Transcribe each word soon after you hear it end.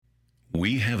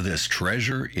We have this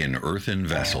treasure in earthen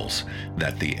vessels,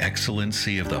 that the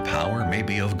excellency of the power may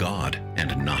be of God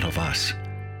and not of us.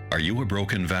 Are you a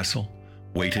broken vessel,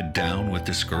 weighted down with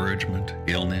discouragement,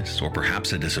 illness, or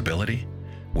perhaps a disability?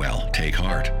 Well, take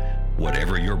heart.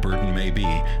 Whatever your burden may be,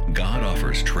 God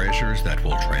offers treasures that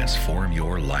will transform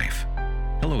your life.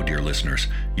 Hello, dear listeners.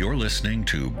 You're listening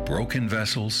to Broken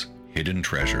Vessels, Hidden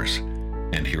Treasures.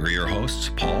 And here are your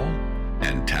hosts, Paul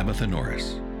and Tabitha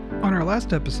Norris. On our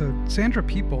last episode, Sandra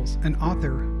Peoples, an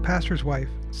author, pastor's wife,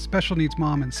 special needs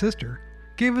mom, and sister,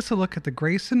 gave us a look at the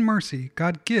grace and mercy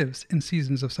God gives in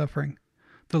seasons of suffering.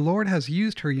 The Lord has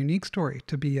used her unique story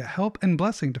to be a help and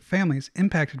blessing to families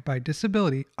impacted by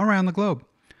disability around the globe.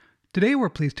 Today, we're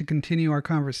pleased to continue our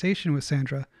conversation with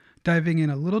Sandra, diving in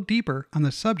a little deeper on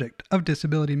the subject of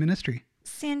disability ministry.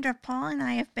 Sandra, Paul and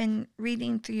I have been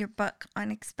reading through your book,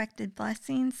 Unexpected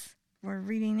Blessings. We're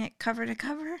reading it cover to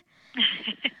cover.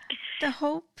 The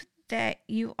hope that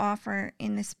you offer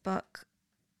in this book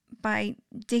by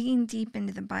digging deep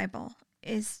into the Bible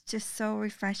is just so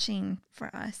refreshing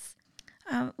for us.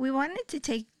 We wanted to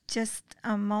take just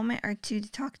a moment or two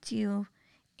to talk to you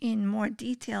in more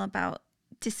detail about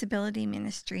disability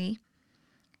ministry.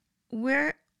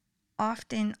 We're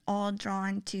often all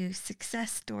drawn to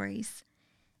success stories,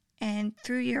 and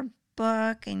through your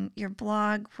book and your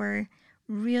blog, we're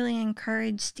really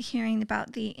encouraged hearing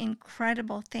about the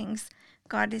incredible things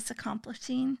God is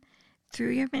accomplishing through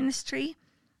your ministry.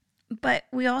 But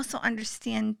we also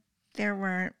understand there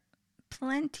were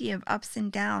plenty of ups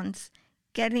and downs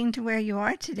getting to where you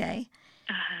are today.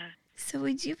 So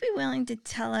would you be willing to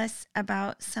tell us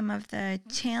about some of the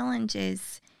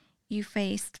challenges you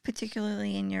faced,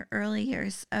 particularly in your early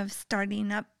years of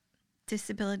starting up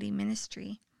disability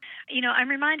ministry? You know, I'm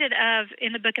reminded of,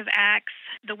 in the book of Acts,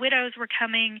 the widows were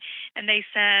coming and they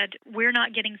said, we're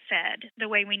not getting fed the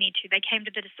way we need to. They came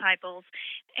to the disciples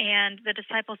and the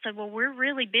disciples said, well, we're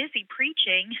really busy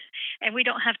preaching and we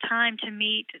don't have time to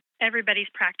meet everybody's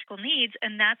practical needs.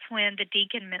 And that's when the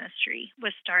deacon ministry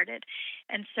was started.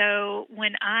 And so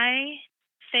when I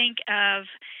think of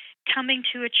coming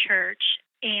to a church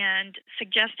and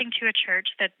suggesting to a church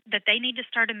that they need to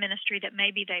start a ministry that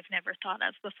maybe they've never thought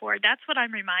of before, that's what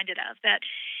I'm reminded of, that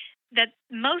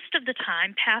most of the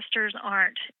time pastors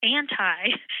aren't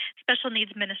anti-special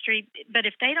needs ministry, but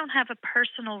if they don't have a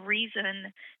personal reason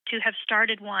to have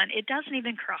started one, it doesn't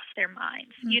even cross their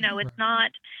minds. Mm-hmm. You know, it's not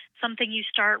something you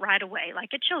start right away,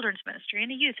 like a children's ministry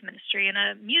and a youth ministry and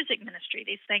a music ministry,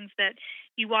 these things that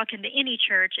you walk into any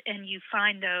church and you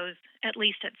find those at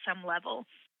least at some level.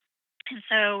 And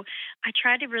so I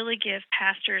try to really give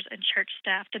pastors and church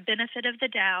staff the benefit of the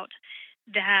doubt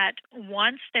that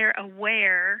once they're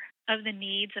aware of the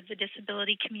needs of the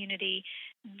disability community,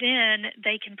 then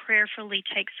they can prayerfully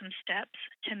take some steps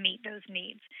to meet those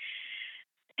needs.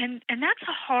 And that's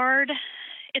a hard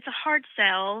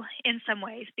sell in some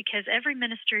ways, because every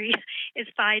ministry is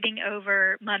fighting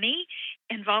over money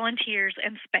and volunteers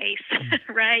and space,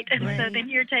 right? And so then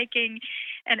you're taking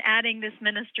and adding this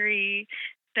ministry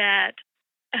that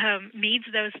needs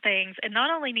those things, and not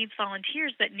only needs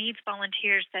volunteers, but needs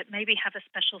volunteers that maybe have a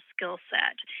special skill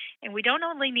set. And we don't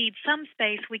only need some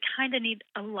space, we kind of need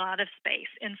a lot of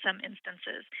space in some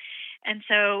instances. And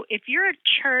so if you're a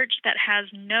church that has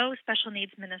no special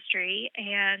needs ministry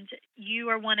and you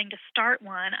are wanting to start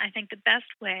one, I think the best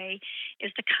way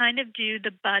is to kind of do the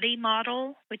buddy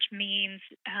model, which means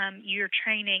you're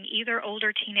training either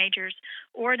older teenagers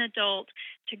or an adult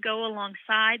to go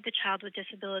alongside the child with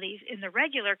disabilities in the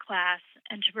regular class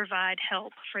and to provide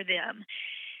help for them.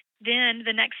 Then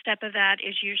the next step of that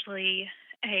is usually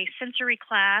a sensory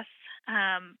class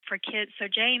for kids. So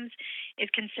James is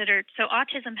considered, so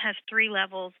autism has 3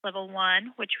 levels. Level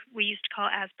 1, which we used to call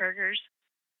Asperger's.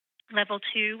 Level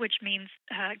 2, which means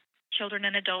children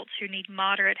and adults who need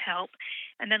moderate help.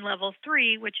 And then level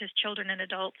 3, which is children and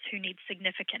adults who need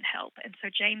significant help. And so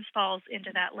James falls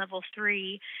into that level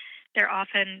 3. They're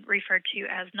often referred to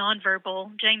as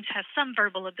nonverbal. James has some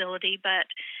verbal ability, but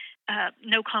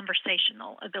no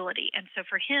conversational ability. And so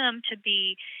for him to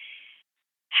be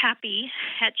happy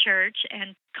at church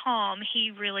and calm,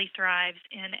 he really thrives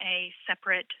in a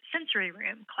separate sensory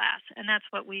room class. And that's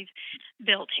what we've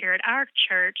built here at our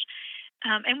church.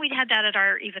 And we had that at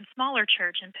our even smaller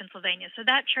church in Pennsylvania. So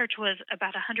that church was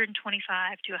about 125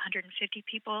 to 150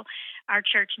 people. Our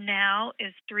church now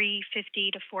is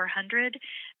 350 to 400.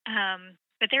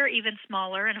 But there are even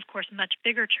smaller and, of course, much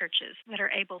bigger churches that are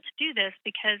able to do this,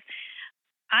 because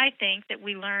I think that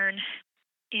we learn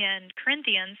in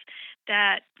Corinthians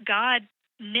that God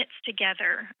knits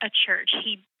together a church.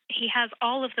 He has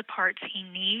all of the parts he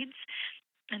needs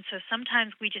And so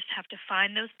sometimes we just have to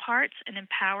find those parts and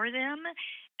empower them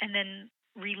and then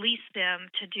release them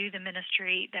to do the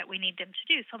ministry that we need them to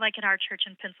do. So, like in our church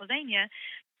in Pennsylvania,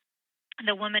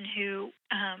 the woman who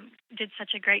did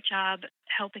such a great job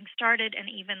helping start it and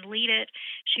even lead it,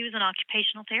 she was an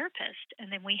occupational therapist.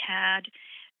 And then we had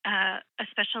a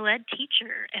special ed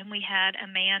teacher, and we had a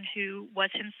man who was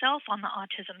himself on the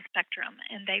autism spectrum.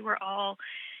 And they were all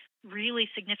really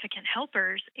significant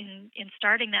helpers in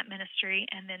starting that ministry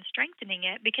and then strengthening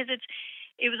it, because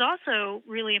it was also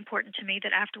really important to me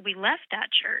that after we left that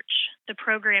church, the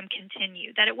program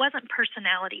continued, that it wasn't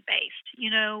personality based. You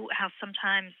know how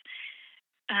sometimes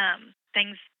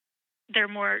things,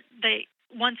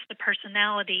 once the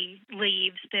personality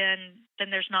leaves, then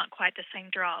there's not quite the same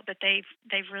draw. But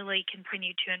they've really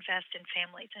continued to invest in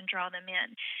families and draw them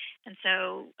in. And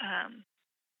so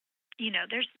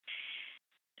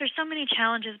there's so many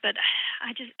challenges, but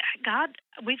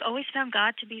we've always found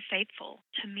God to be faithful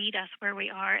to meet us where we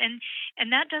are, and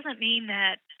that doesn't mean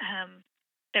that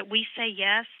that we say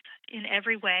yes in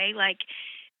every way. Like,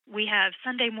 we have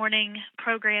Sunday morning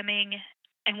programming,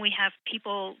 and we have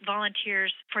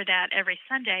volunteers for that every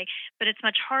Sunday, but it's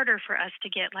much harder for us to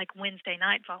get like Wednesday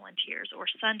night volunteers or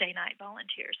Sunday night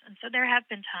volunteers. And so there have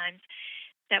been times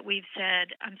that we've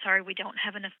said, I'm sorry, we don't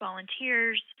have enough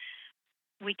volunteers.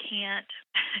 We can't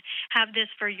have this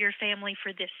for your family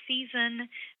for this season.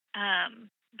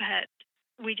 But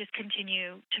we just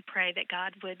continue to pray that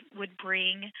God would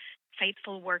bring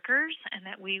faithful workers, and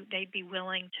that they'd be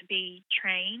willing to be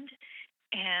trained,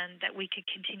 and that we could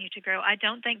continue to grow. I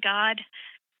don't think God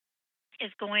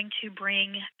is going to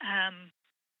bring,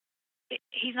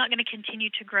 He's not going to continue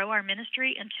to grow our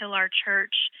ministry until our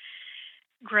church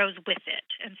grows with it.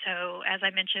 And so, as I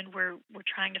mentioned, we're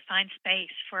trying to find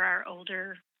space for our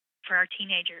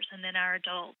teenagers and then our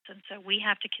adults. And so we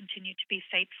have to continue to be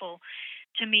faithful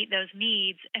to meet those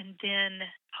needs, and then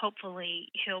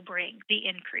hopefully He'll bring the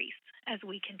increase as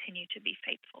we continue to be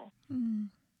faithful. Mm.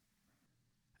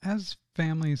 As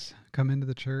families come into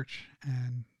the church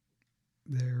and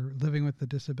they're living with the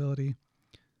disability,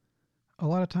 a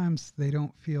lot of times they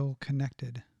don't feel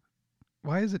connected.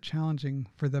 Why is it challenging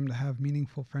for them to have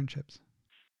meaningful friendships?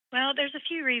 Well, there's a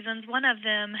few reasons. One of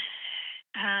them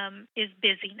is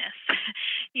busyness.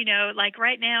 Like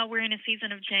right now we're in a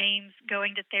season of James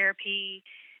going to therapy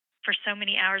for so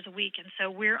many hours a week. And so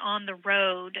we're on the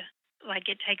road. Like,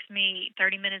 it takes me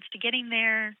 30 minutes to get him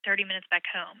there, 30 minutes back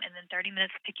home, and then 30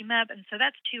 minutes to pick him up. And so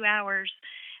that's 2 hours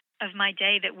of my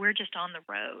day that we're just on the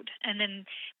road. And then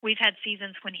we've had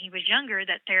seasons when he was younger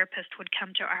that therapists would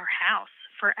come to our house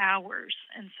for hours.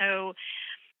 And so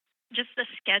just the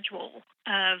schedule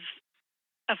of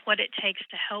what it takes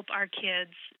to help our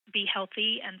kids be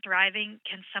healthy and thriving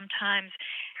can sometimes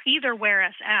either wear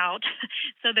us out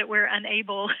so that we're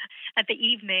unable at the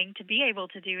evening to be able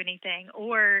to do anything,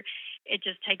 or it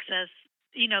just takes us,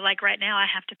 like right now I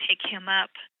have to pick him up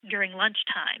during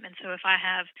lunchtime. And so if I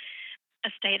have a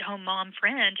stay-at-home mom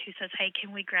friend who says, hey,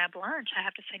 can we grab lunch? I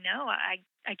have to say, no, I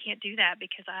can't do that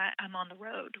because I'm on the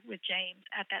road with James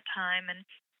at that time. And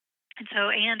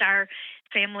our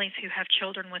families who have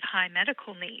children with high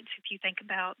medical needs, if you think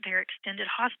about their extended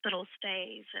hospital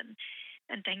stays and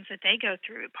things that they go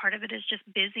through, part of it is just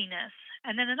busyness.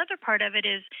 And then another part of it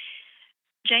is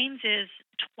James is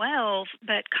 12,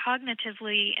 but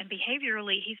cognitively and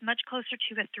behaviorally, he's much closer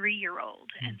to a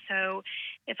 3-year-old. And so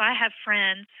if I have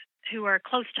friends who are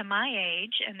close to my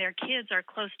age and their kids are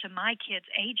close to my kids'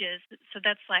 ages, so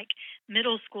that's like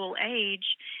middle school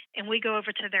age, and we go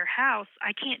over to their house,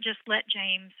 I can't just let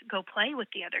James go play with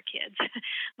the other kids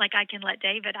like I can let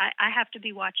David. I have to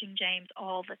be watching James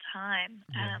all the time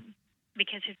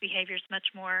because his behavior is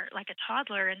much more like a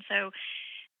toddler. And so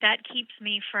that keeps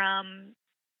me from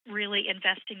really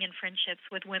investing in friendships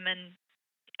with women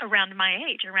around my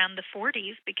age, around the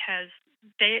 40s, because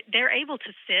they're able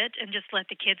to sit and just let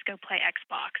the kids go play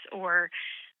Xbox or,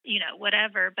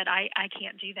 whatever, but I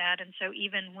can't do that. And so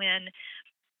even when,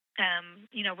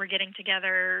 we're getting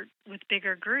together with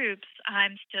bigger groups,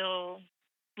 I'm still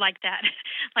like that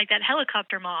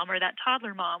helicopter mom or that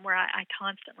toddler mom where I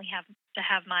constantly have to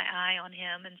have my eye on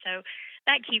him. And so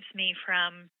that keeps me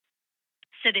from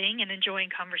sitting and enjoying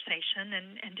conversation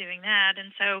and doing that.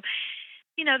 And so,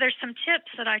 there's some tips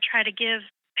that I try to give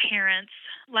parents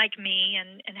like me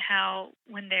and how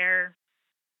when they're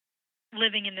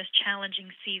living in this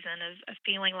challenging season of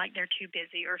feeling like they're too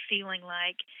busy or feeling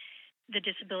like the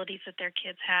disabilities that their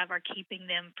kids have are keeping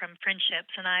them from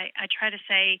friendships. And I try to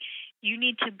say, you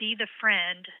need to be the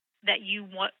friend that you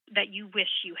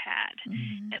wish you had.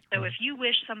 Mm-hmm. And so if you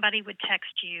wish somebody would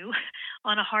text you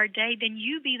on a hard day, then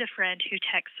you be the friend who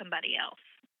texts somebody else.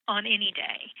 on any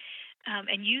day,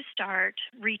 and you start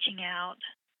reaching out,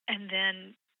 and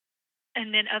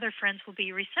then other friends will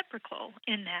be reciprocal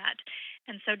in that.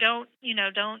 And so don't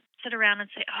sit around and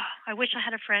say, "Oh, I wish I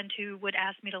had a friend who would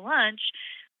ask me to lunch,"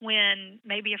 when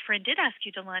maybe a friend did ask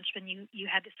you to lunch and you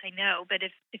had to say no. But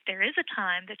if there is a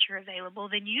time that you're available,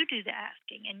 then you do the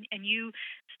asking, and you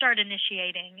start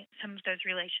initiating some of those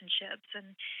relationships.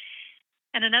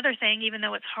 And another thing, even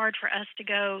though it's hard for us to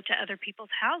go to other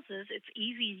people's houses, it's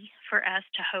easy for us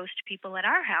to host people at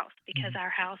our house, because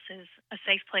our house is a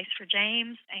safe place for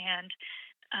James, and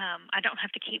I don't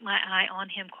have to keep my eye on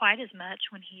him quite as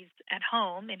much when he's at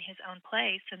home in his own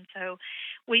place. And so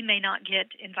we may not get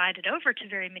invited over to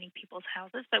very many people's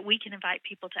houses, but we can invite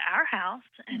people to our house,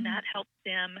 and that helps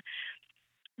them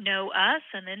know us,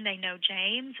 and then they know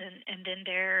James, and then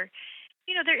there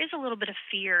is a little bit of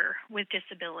fear with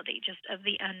disability, just of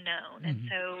the unknown. And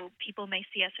so people may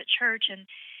see us at church,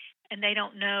 and they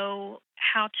don't know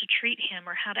how to treat him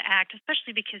or how to act,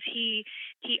 especially because he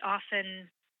often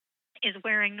is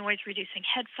wearing noise-reducing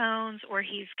headphones, or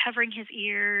he's covering his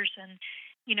ears, and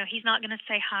he's not going to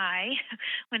say hi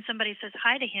when somebody says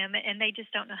hi to him, and they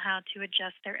just don't know how to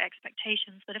adjust their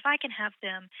expectations. But if I can have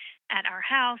them at our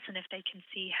house, and if they can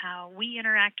see how we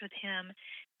interact with him,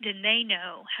 then they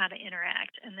know how to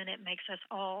interact, and then it makes us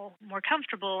all more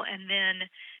comfortable, and then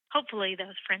hopefully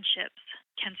those friendships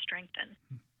can strengthen.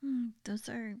 Those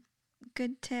are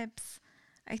good tips.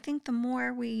 I think the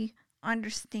more we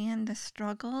understand the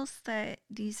struggles that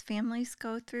these families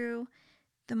go through,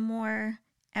 the more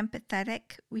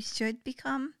empathetic we should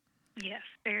become. Yes,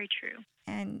 very true.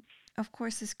 And of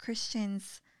course, as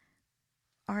Christians,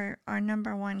 our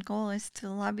number one goal is to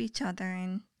love each other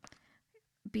and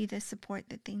be the support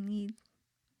that they need.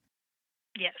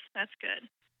 Yes, that's good.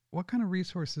 What kind of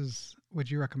resources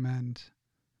would you recommend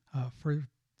for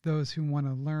those who want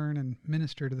to learn and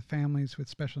minister to the families with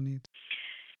special needs?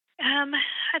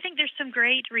 I think there's some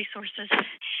great resources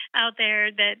out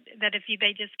there that if you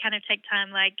may just kind of take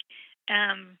time, like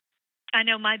I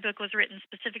know my book was written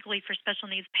specifically for special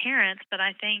needs parents, but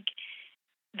I think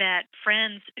that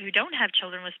friends who don't have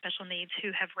children with special needs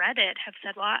who have read it have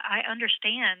said, well, I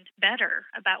understand better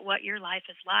about what your life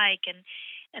is like,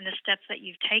 and the steps that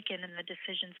you've taken and the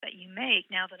decisions that you make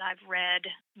now that I've read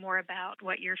more about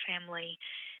what your family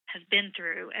has been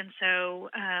through. And so,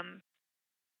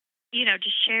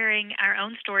 just sharing our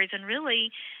own stories, and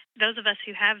really those of us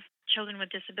who have children with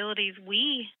disabilities,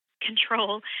 we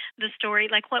control the story,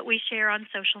 like what we share on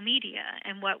social media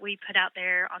and what we put out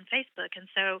there on Facebook. And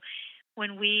so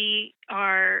when we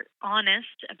are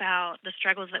honest about the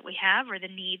struggles that we have or the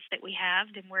needs that we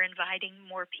have, then we're inviting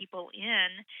more people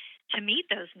in to meet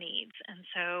those needs. And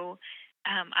so,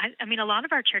 I mean, a lot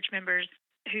of our church members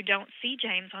who don't see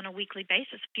James on a weekly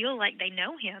basis feel like they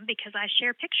know him because I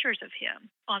share pictures of him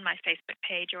on my Facebook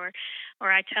page, or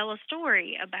I tell a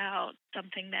story about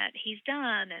something that he's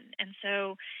done. And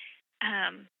so,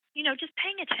 just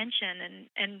paying attention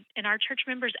and our church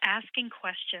members asking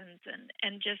questions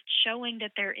and just showing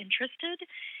that they're interested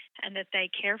and that they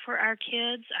care for our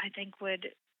kids, I think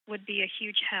would be a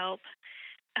huge help.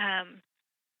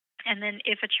 And then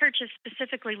if a church is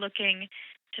specifically looking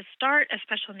to start a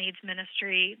special needs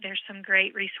ministry, there's some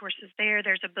great resources there.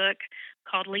 There's a book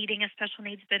called Leading a Special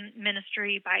Needs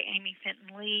Ministry by Amy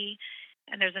Fenton Lee.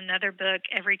 And there's another book,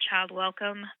 Every Child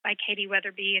Welcome, by Katie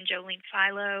Weatherby and Jolene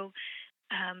Philo.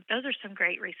 Those are some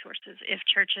great resources if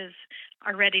churches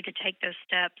are ready to take those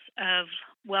steps of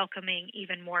welcoming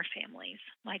even more families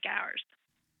like ours.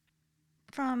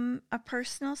 From a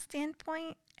personal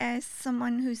standpoint, as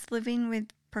someone who's living with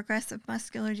progressive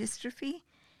muscular dystrophy,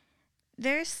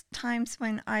 there's times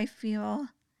when I feel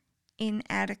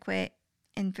inadequate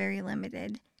and very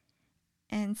limited.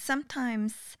 And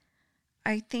sometimes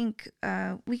I think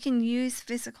we can use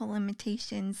physical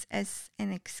limitations as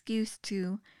an excuse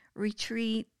to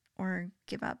retreat or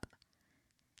give up.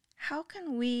 How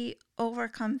can we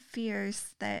overcome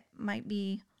fears that might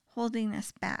be holding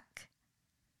us back?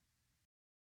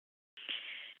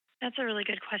 That's a really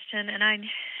good question. And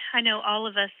I know all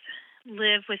of us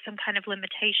live with some kind of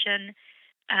limitation,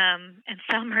 and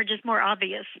some are just more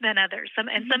obvious than others. Some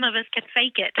of us can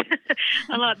fake it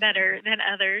a lot better than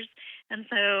others. And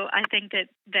so I think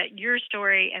that your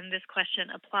story and this question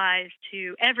applies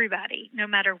to everybody, no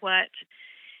matter what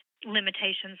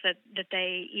limitations that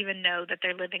they even know that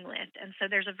they're living with. And so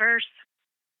there's a verse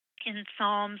in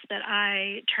Psalms that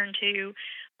I turn to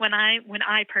when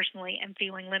I personally am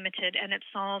feeling limited, and it's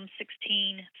Psalm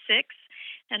 16:6,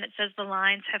 and it says, "The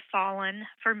lines have fallen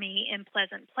for me in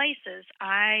pleasant places.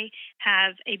 I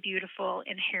have a beautiful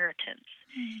inheritance."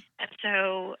 And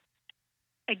so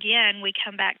again, we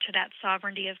come back to that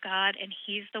sovereignty of God, and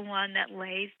He's the one that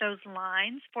lays those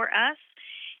lines for us,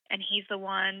 and He's the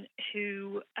one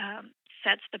who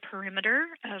sets the perimeter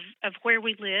of where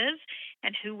we live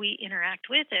and who we interact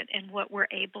with and what we're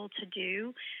able to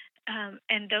do.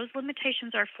 And those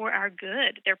limitations are for our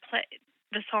good.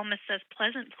 The psalmist says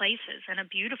pleasant places and a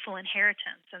beautiful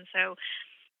inheritance. And so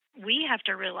we have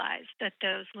to realize that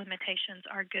those limitations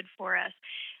are good for us.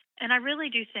 And I really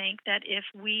do think that if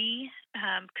we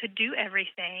could do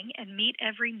everything and meet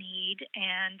every need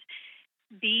and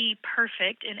be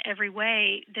perfect in every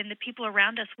way, then the people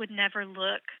around us would never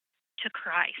look to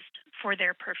Christ for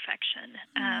their perfection.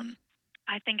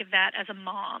 I think of that as a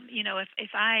mom.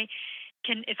 If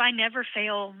I never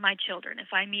fail my children,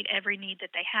 if I meet every need that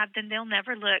they have, then they'll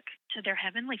never look to their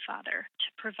Heavenly Father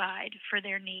to provide for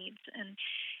their needs.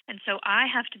 And so I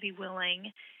have to be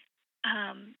willing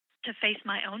to face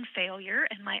my own failure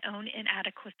and my own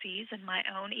inadequacies and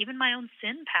even my own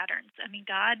sin patterns. I mean,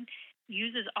 God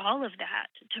uses all of that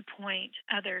to point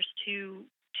others to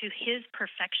His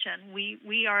perfection.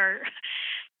 We are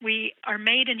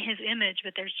made in His image,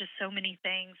 but there's just so many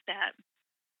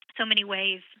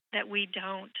ways that we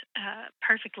don't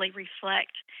perfectly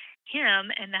reflect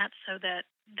Him, and that's so that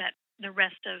the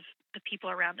rest of the people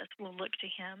around us will look to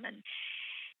Him.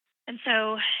 And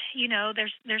so,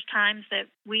 there's times that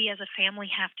we as a family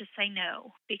have to say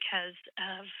no because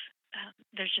of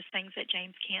there's just things that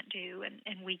James can't do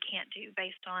and we can't do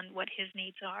based on what his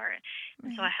needs are.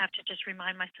 And so I have to just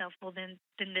remind myself, well, then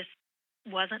this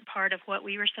wasn't part of what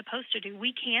we were supposed to do.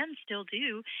 We can still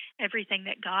do everything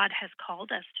that God has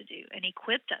called us to do and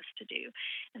equipped us to do.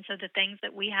 And so the things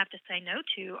that we have to say no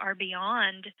to are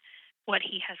beyond what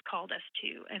He has called us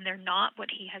to, and they're not what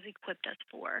He has equipped us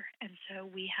for. And so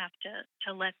we have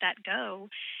to let that go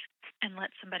and let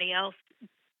somebody else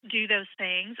do those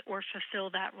things or fulfill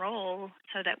that role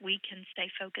so that we can stay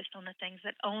focused on the things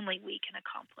that only we can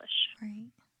accomplish. Right.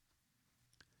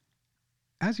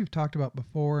 As you've talked about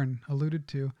before and alluded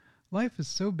to, life is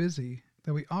so busy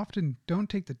that we often don't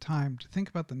take the time to think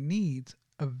about the needs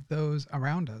of those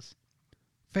around us.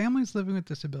 Families living with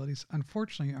disabilities,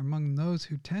 unfortunately, are among those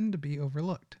who tend to be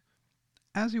overlooked.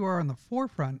 As you are on the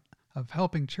forefront of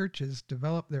helping churches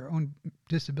develop their own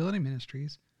disability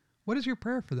ministries, what is your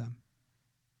prayer for them?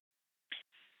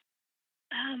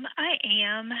 I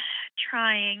am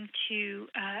trying to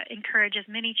encourage as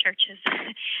many churches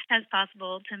as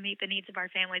possible to meet the needs of our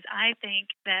families. I think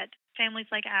that families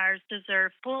like ours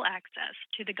deserve full access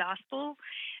to the gospel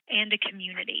and to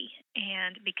community.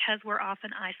 And because we're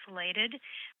often isolated,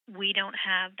 we don't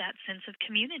have that sense of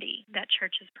community that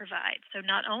churches provide. So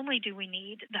not only do we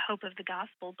need the hope of the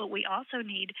gospel, but we also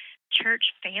need church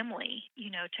family,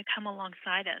 to come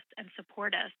alongside us and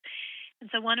support us. And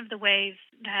so one of the ways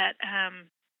that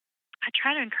I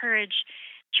try to encourage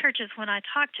churches when I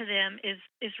talk to them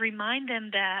is remind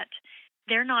them that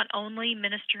they're not only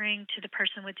ministering to the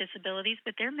person with disabilities,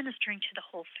 but they're ministering to the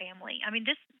whole family. I mean,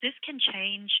 this can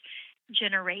change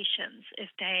generations if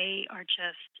they are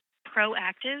just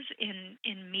proactive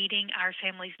in meeting our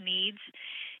family's needs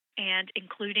and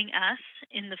including us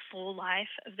in the full life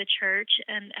of the church.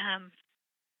 And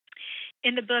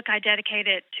in the book, I dedicate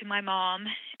it to my mom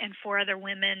and 4 other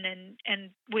women, and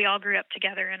we all grew up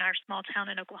together in our small town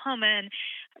in Oklahoma. And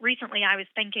recently I was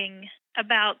thinking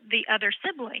about the other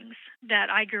siblings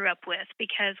that I grew up with,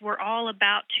 because we're all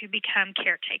about to become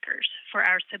caretakers for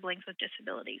our siblings with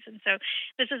disabilities. And so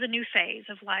this is a new phase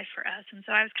of life for us. And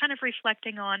so I was kind of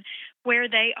reflecting on where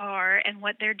they are and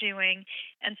what they're doing.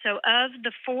 And so of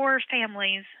the 4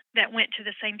 families that went to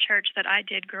the same church that I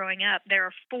did growing up, there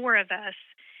are 4 of us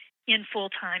in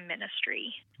full-time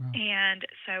ministry. Wow. And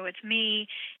so it's me,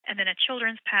 and then a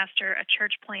children's pastor, a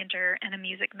church planter, and a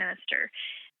music minister.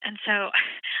 And so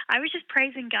I was just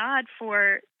praising God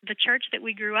for the church that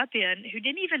we grew up in, who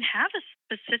didn't even have a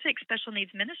specific special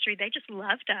needs ministry. They just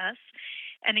loved us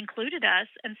and included us.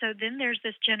 And so then there's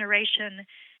this generation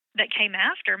that came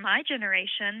after my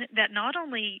generation that not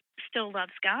only still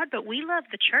loves God, but we love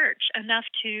the church enough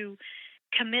to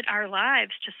commit our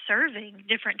lives to serving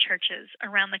different churches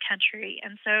around the country.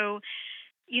 And so,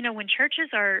 when churches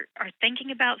are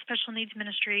thinking about special needs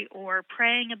ministry or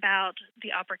praying about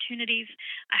the opportunities,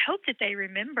 I hope that they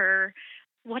remember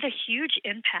what a huge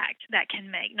impact that can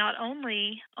make, not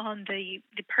only on the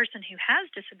person who has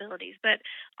disabilities, but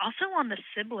also on the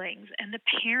siblings and the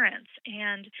parents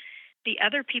and the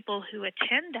other people who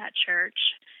attend that church,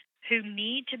 who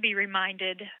need to be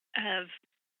reminded of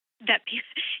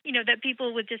that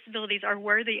people with disabilities are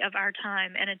worthy of our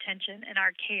time and attention and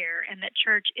our care, and that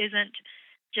church isn't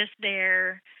just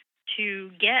there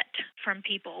to get from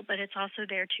people, but it's also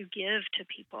there to give to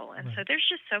people. And so there's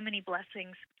just so many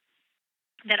blessings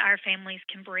that our families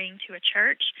can bring to a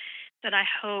church that I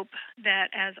hope that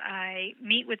as I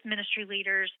meet with ministry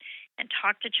leaders and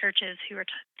talk to churches who are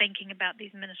thinking about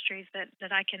these ministries,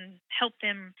 that I can help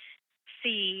them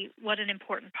see what an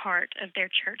important part of their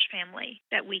church family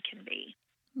that we can be.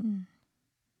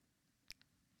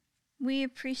 We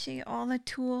appreciate all the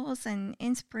tools and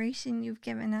inspiration you've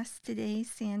given us today,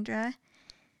 Sandra.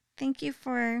 Thank you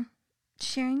for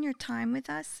sharing your time with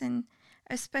us, and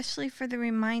especially for the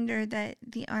reminder that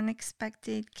the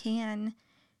unexpected can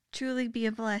truly be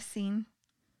a blessing.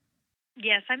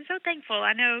 Yes, I'm so thankful.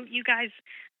 I know you guys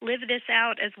live this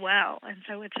out as well, and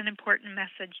so it's an important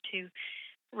message to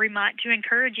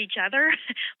encourage each other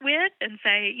with and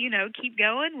say, keep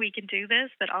going, we can do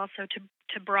this, but also to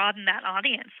broaden that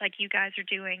audience like you guys are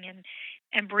doing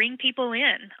and bring people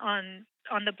in on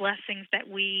the blessings that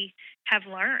we have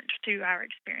learned through our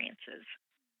experiences.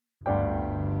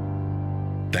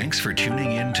 Thanks for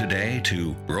tuning in today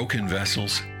to Broken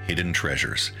Vessels, Hidden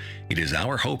Treasures. It is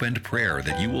our hope and prayer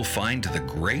that you will find the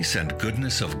grace and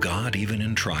goodness of God even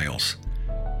in trials.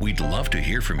 We'd love to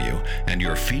hear from you, and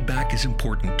your feedback is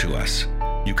important to us.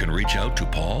 You can reach out to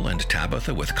Paul and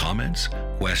Tabitha with comments,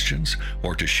 questions,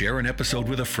 or to share an episode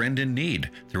with a friend in need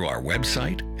through our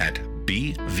website at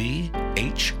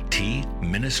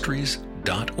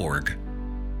bvhtministries.org.